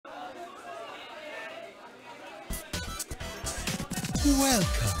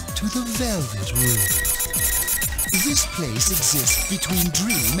Welcome to the Velvet Room. This place exists between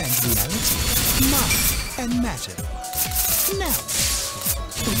dream and reality, mind and matter. Now,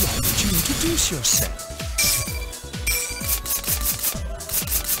 why don't you introduce yourself?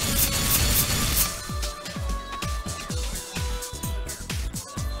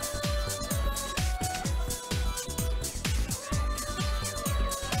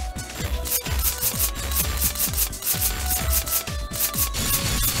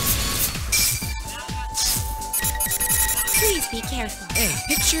 Please be careful. Hey,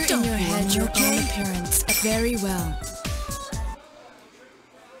 Picture in your head your own appearance very well.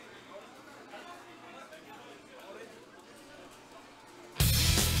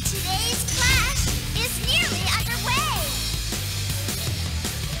 Today's clash is nearly underway.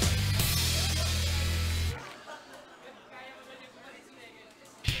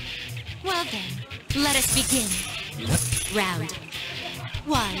 Well then, let us begin. Round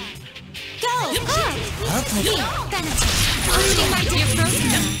 1. Go! Thanatos! Opening my dear frozen.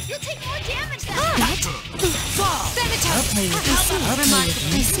 You'll take more damage than Thanatos!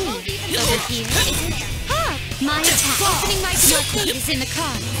 Remarkable. I see. Over here, isn't it? My attack. Opening my your fate is in the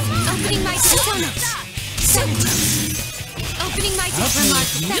cards. Opening my Thanatos. Thanatos. Opening my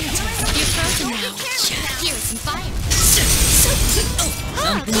remarkable. Thanatos. You're frozen now. Here is some fire.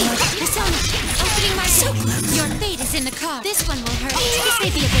 Persona. Opening my your fate is in the card. This one will hurt. This may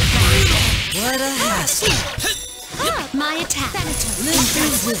be a bit loud. What a hassle. My attack. Thanatos. Let's do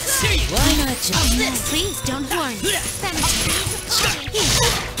this. Why not just... Please don't warn. Thanatos.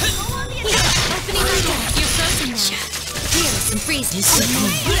 Opening my door. You're frozen now. Here is some freezing.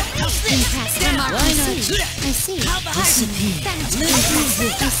 Impressive. Remarkable. Why not? I see. Disappear.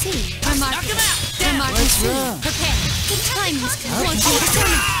 Thanatos. I see. Remarkable. Remarkable. What's wrong? Prepare. The time has come. Won't you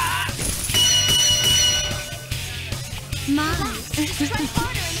persona?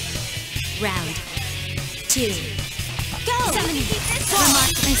 Round 2. Go! Summoning.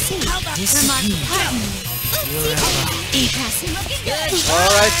 Remarkable. I see. Remarkable. Pardon me. Impressive.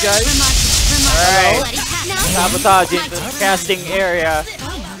 Alright guys, Remarkable. sabotage into the casting area.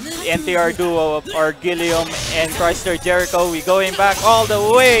 The NTR duo of Argilium and Chrysler Jericho. We going back all the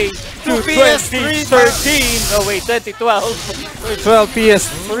way to 2013. Oh wait, 2012. 12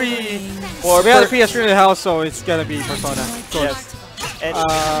 PS3. For We had a PS3 in the house, so it's gonna be Persona. Of course. Yes. And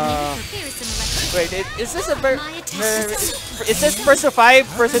wait, is this a is this Persa 5,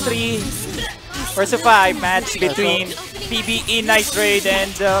 Persa 3, Persa 5 match between PBE NiteRAID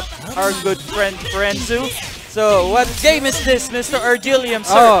and our good friend G-Furenzu? So what game is this, Mr. Argilium,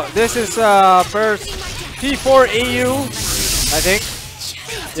 sir? Oh, this is first P4AU, I think.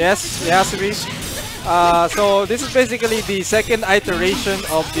 Yes, it has to be. So this is basically the second iteration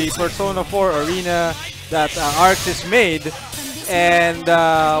of the Persona 4 arena that Arxis made. And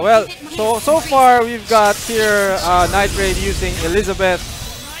well, so far we've got here NiteRAID using Elizabeth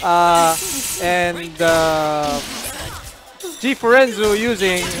and G-Furenzu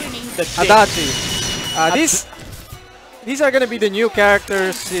using Adachi. These are gonna be the new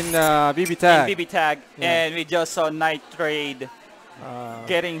characters in BB Tag. In BB Tag, Yeah. and we just saw NiteRAID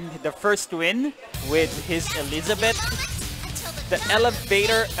getting the first win with his Elizabeth, the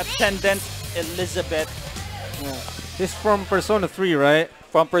elevator attendant Elizabeth. Yeah. This from Persona 3, right?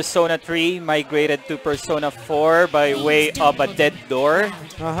 From Persona 3, migrated to Persona 4 by way of a dead door.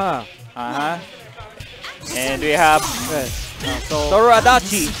 And we have Toru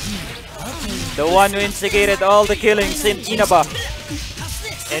Adachi, the one who instigated all the killings in Inaba.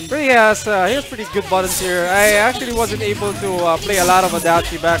 And he has pretty good buttons here. I actually wasn't able to play a lot of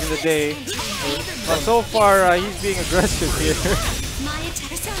Adachi back in the day, but so far he's being aggressive here.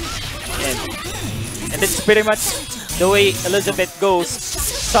 and it's pretty much the way Elizabeth goes,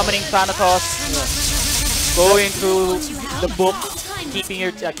 summoning Thanatos, going through the book,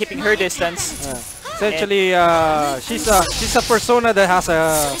 keeping her distance. Essentially, she's a persona that has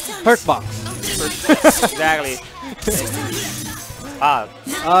a hurt box. Exactly.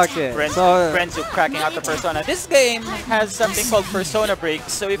 Okay. Friends cracking out the persona. This game has something called persona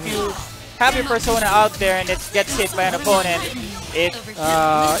breaks. So if you have your persona out there and it gets hit by an opponent, it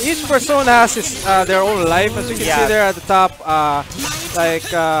each persona has their own life, as you can see there at the top.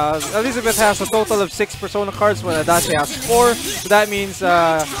 Elizabeth has a total of 6 persona cards, while Adachi has 4. So that means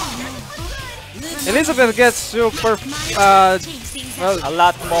Elizabeth gets a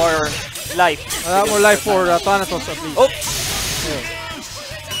lot more life. A lot more life for Thanatos at least. Oh!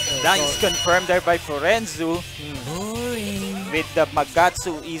 That's confirmed there by Furenzu with the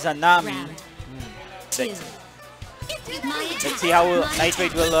Magatsu Izanami. Let's see how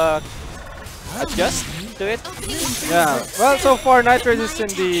NiteRAID will adjust to it. Yeah. Well, so far NiteRAID is in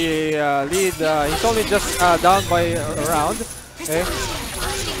the lead. He's only just down by a round. Okay.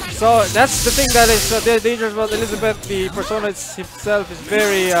 So that's the thing that is dangerous about Elizabeth. The persona himself is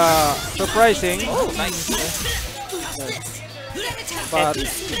very surprising. Oh, nice. But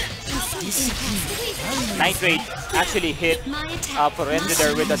NiteRAID actually hit Furenzu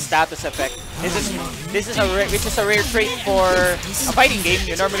there with a status effect. This is a rare trait for a fighting game.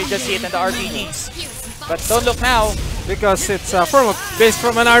 You normally just see it in the RPGs. But don't look now. because it's based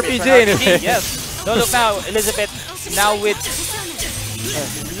from an RPG anyway. Yes. Don't look now. Elizabeth now with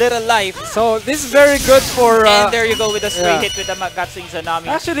little life. So this is very good for. And there you go with a stray hit with the Magatsu Izanami.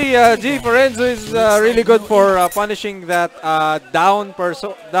 Actually, G-Furenzu is really good for punishing that down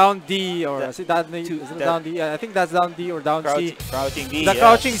D, or is it down D? Is it down D? I think that's down D or down C. Crouching D. The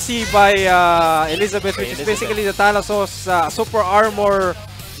crouching C by Elizabeth, which is basically the Thanatos super armor.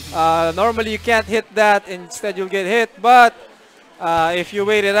 Normally you can't hit that, instead you'll get hit. But if you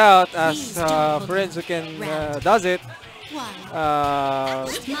wait it out, as Furenzu does it. No.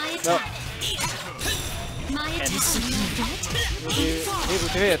 You'll be able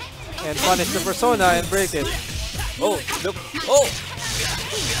to hit and punish the persona and break it. Oh, look. Oh!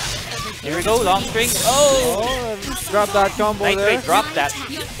 Here we go, long string. Oh! Drop that combo there. NiteRAID dropped that.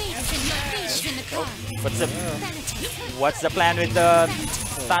 What's the plan with the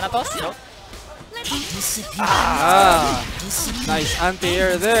Thanatos? No? Nice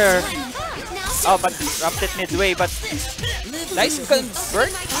anti-air there. Oh, but dropped it midway. But nice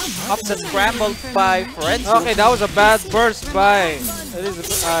convert up the scramble by Furenzu. Okay, that was a bad burst by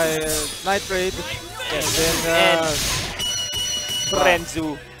NiteRAID. Yes. And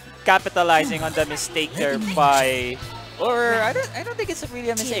Furenzu capitalizing on the mistake there by, or I don't think it's really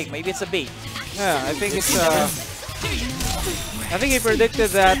a mistake. Maybe it's a bait. Yeah, I think it's. I think he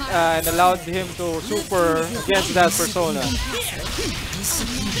predicted that and allowed him to super against that persona.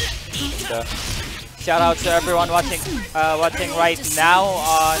 Shout out to everyone watching right now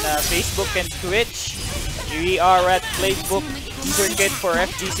on Facebook and Twitch. We are at Playbook Circuit for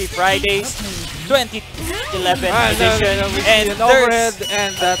FGC Fridays 2011 edition. And an overhead,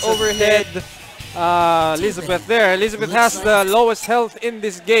 and that's overhead. Elizabeth there. Elizabeth has the lowest health in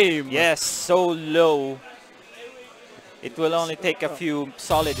this game. Yes, so low. It will only take a few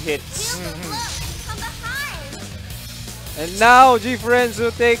solid hits. And now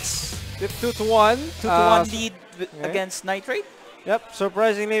G-Furenzu takes the 2-1. 2-1 lead against NiteRAID. Yep,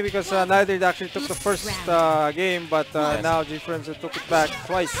 surprisingly, because NiteRAID actually took the first game, but now G-Furenzu took it back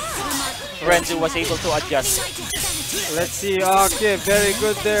twice. Furenzu was able to adjust. Let's see, okay, very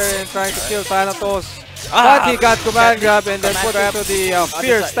good there in trying to kill Thanatos. But he got command grab and then put into the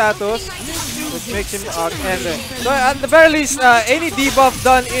fear status, which makes him end it. So at the very least, any debuff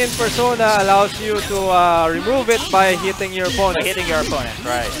done in Persona allows you to remove it by hitting your opponent.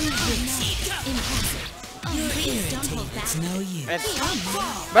 Right. And,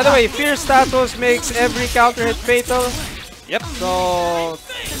 by the way, fear status makes every counter hit fatal. Yep. So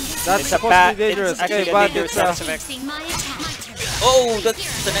that's supposed to be dangerous. It's actually but dangerous effect. Oh,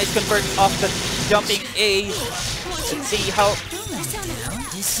 that's a nice convert off the jumping A. Let's see how.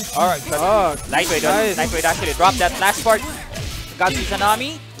 Alright, NiteRAID actually dropped that last part. Got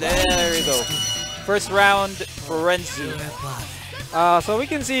Izanami. There you go. First round, Furenzu. So we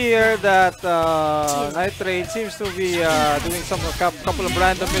can see here that NiteRAID seems to be doing couple of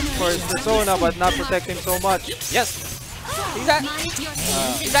random hits for his persona, but not protecting so much. Yes.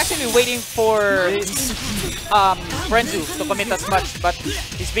 He's actually waiting for Furenzu to commit as much, but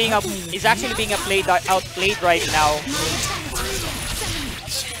he's actually being outplayed right now.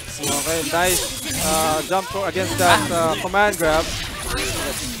 Okay, nice jump against that command grab.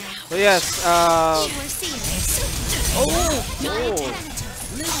 So yes.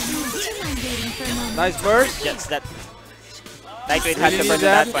 Nice burst. Yes, that NiteRAID has to burn at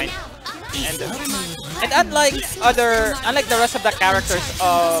that point. And unlike the rest of the characters,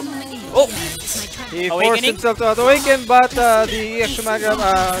 he forced Awakening? himself to awaken, but the extra command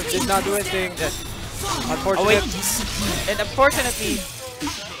grab did not do anything. Unfortunate. And unfortunately,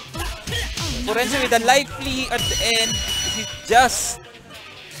 Furenzu with a lively at the end, he just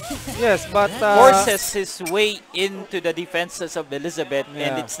forces his way into the defenses of Elizabeth,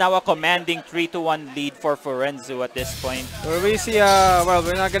 and it's now a commanding 3-1 lead for Furenzu at this point. Where we see, well,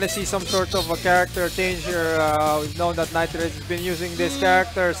 we're not gonna see some sort of a character change here. We've known that NiteRAID has been using this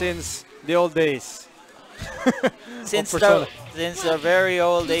character since the old days. Since the very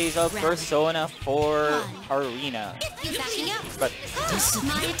old days of Persona 4 Arena. But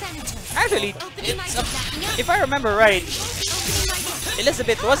actually, if I remember right,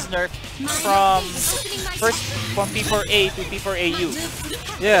 Elizabeth was nerfed from P4A to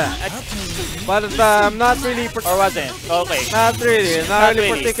P4AU. Yeah. But I'm not really Or was it? Okay. not really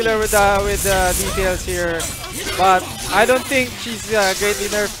particular with the details here. But I don't think she's greatly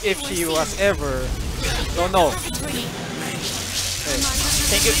nerfed if she was ever. So no.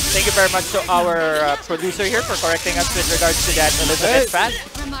 Thank you very much to our producer here for correcting us with regards to that Elizabeth fan.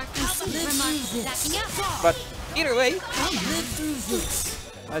 But either way,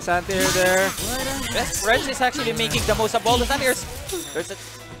 Nice anti-air there. yes, Reds is actually making the most of all the anti-airs. There's a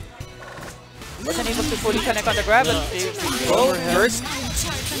wasn't able to fully connect on the grab, but oh, first.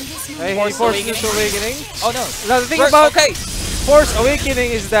 Hey, Force Force Awakening. Awakening. Oh no. Now the thing First, about okay, Force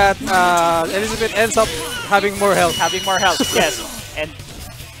Awakening is that Elizabeth ends up having more health. having more health, yes. And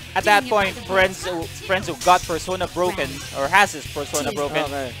at that point, Furenzu got Persona broken, or has his Persona broken,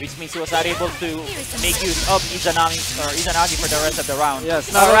 Okay. which means he was not able to make use of Izanagi for the rest of the round. Yes,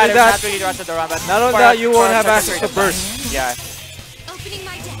 Or not only rather, that- not really the rest of the round, but Not only for- that, you for won't a have certain access period to of time. burst. Yeah, Opening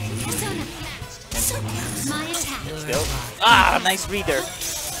my deck. Persona. My attack. still. Ah, nice reader. My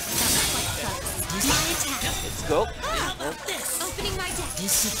attack. Let's go. Opening my deck.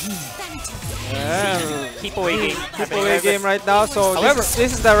 Phantom. Yeah. Keep away game. Keep away game right now. So However- this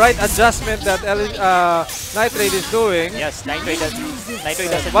is the right adjustment that NiteRAId is doing. Yes, NiteRAID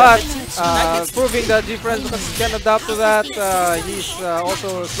doesn't But does it. proving that G-Furenzu can adapt to that, he's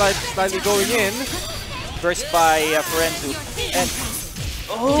also slightly going in. Burst by Furenzu. And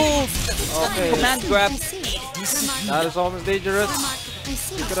oh, Okay, command grab. that is almost dangerous. I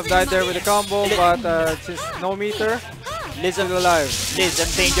see. Could have died there with a combo, but since no meter, Liz still alive. Liz in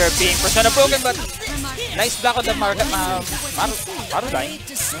danger of being Persona broken, but nice block on the market. Maru dying.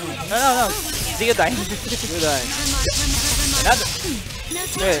 No. Zio dying. Good eye. Another.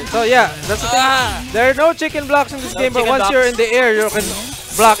 Okay, so yeah, that's the thing. Ah, There are no chicken blocks in this No game, but chicken once blocks. you're in the air, you can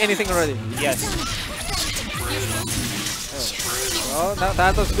block anything already. yes. Oh, now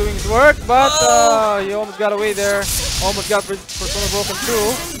Tantos doing his work, but he almost got away there. Almost got Persona broken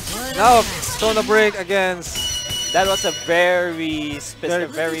too. Now Persona break against. That was a very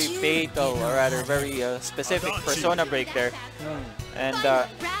fatal, or rather very specific Persona break there. And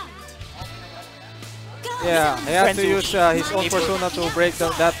Yeah, he had to Furenzu. use his own Persona to break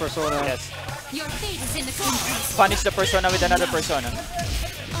that Persona. yes, Your fate is in the compass. punish the Persona with another Persona.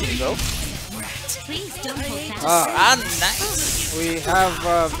 Here you go. Please don't hold fast. Ah, nice. We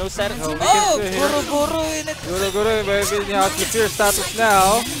have No set. we Oh, can see here. Guru in it. Guru, maybe he has the fear status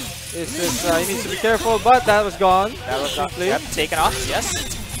now. It's just, he needs to be careful, but that was gone. That was Simply. yep, taken off. Yes.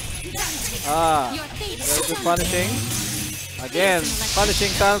 Ah, Your fate is very good punishing. Again,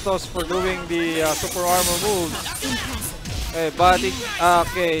 punishing Thanatos for doing the super armor move. Okay, but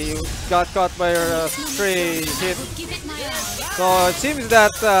okay, you got caught by your stray hit. give it my all. So it seems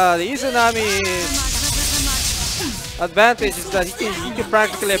that the Izanami's advantage is that he can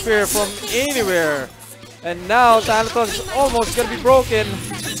practically appear from anywhere. And now Thanatos is almost gonna be broken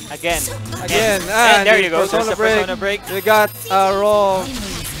Again. again. And there you go. Persona There's the Persona break. We got a raw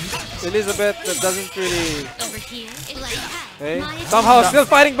Elizabeth that doesn't really. Over here. It like Okay. My attack. Somehow still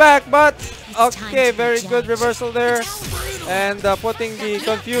fighting back, but okay, very good reversal there. And putting the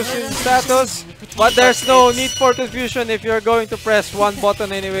confusion status. But there's no need for confusion if you're going to press one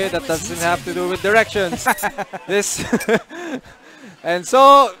button anyway. That doesn't have to do with directions. This. And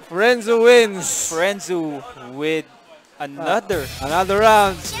so, Furenzu wins. Furenzu with another. Another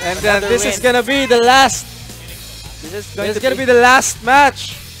round. And then Another this is win. gonna be the last. This This is gonna be the last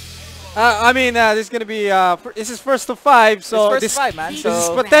match. I mean, this is gonna be. This is first to 5, so first this, 5, man. this is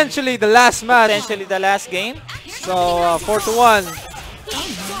So potentially the last match. potentially the last game. So 4-1.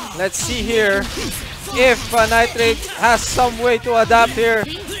 Let's see here if NiteRAID has some way to adapt here.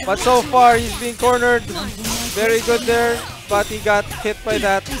 But so far he's being cornered. Very good there. But he got hit by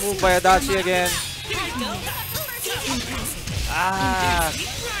that move by Adachi again. Ah,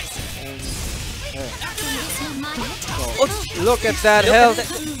 Look at that look health. at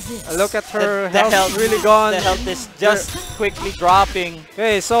the, Look at her the health really gone. The health is just quickly dropping.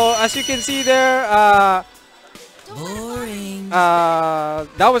 Okay, so as you can see there, Boring.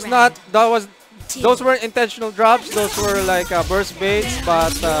 those weren't intentional drops. Those were like burst baits,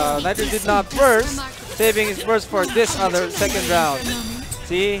 but NiteRAID did not burst, saving his burst for this other second round.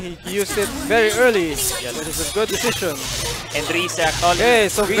 See, he used it very early. Yes. It is a good decision. And reset. Okay,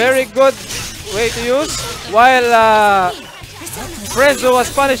 so very good way to use. While Furenzu was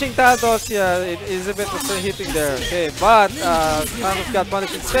punishing Thanatos, yeah, Elizabeth was hitting there. Okay, but Thanatos got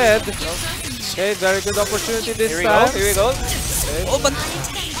punished instead. Okay, very good opportunity this Here we go. time. Here we go. Oh, but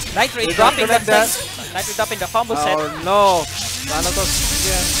NiteRAID dropping connect that. NiteRAID dropping the combo set. Oh no. Thanatos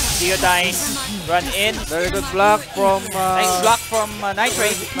again. Theodine, run in. Very good block from Nice block from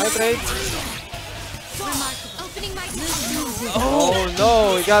NiteRAId. NiteRAID. Opening my Oh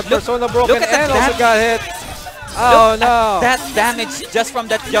no, he got Persona broken look at and that also got hit. Oh Look no. at that damage just from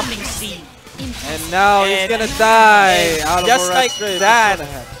that jumping C. And now he's gonna die out of just a like straight. that.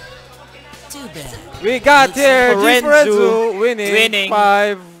 Too bad. We got here Furenzu G-Furenzu winning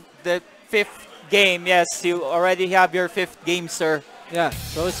 5. The 5th game. Yes, you already have your 5th game, sir. Yeah,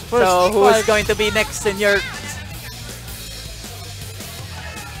 so it's first. So who is 5. going to be next in your...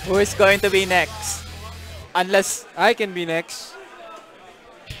 Who is going to be next? Unless... I can be next.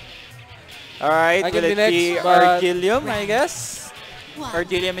 Alright, I will can be it be next, but- Argilium, I guess?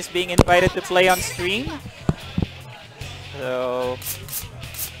 Argilium is being invited to play on stream. So...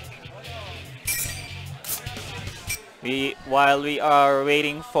 While we are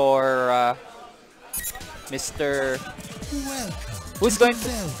waiting for Mr. Welcome. Who's to going the to...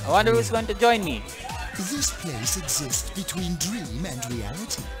 Velvet I wonder who's Room. going to join me. This place exists between dream and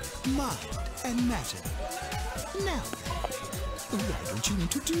reality, mind and matter. Now then, why don't you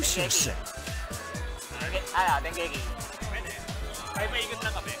introduce yourself?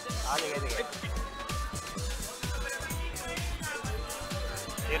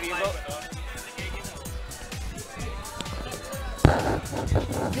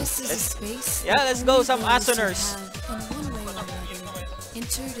 This is a space. Yeah, let's go some Asoners. In one way or another,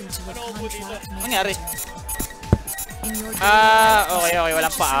 entered into a contract made Nangyari? in your Okay,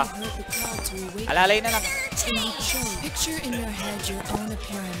 walang paa. Alalay. Alalay na lang. Picture in your head your own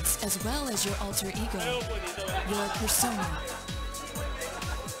appearance as well as your alter ego, your persona.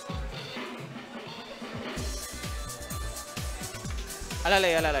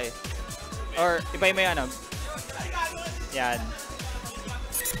 Alalay. Or iba yung may ano. Yan.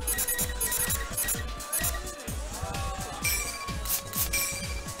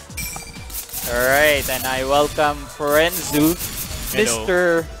 Alright, and I welcome Furenzu,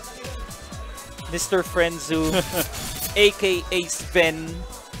 Mr. Furenzu, aka Sven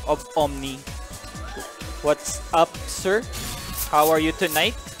of Omni. What's up, sir? How are you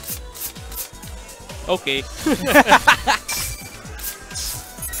tonight? Okay.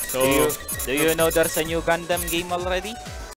 Do you know there's a new Gundam game already?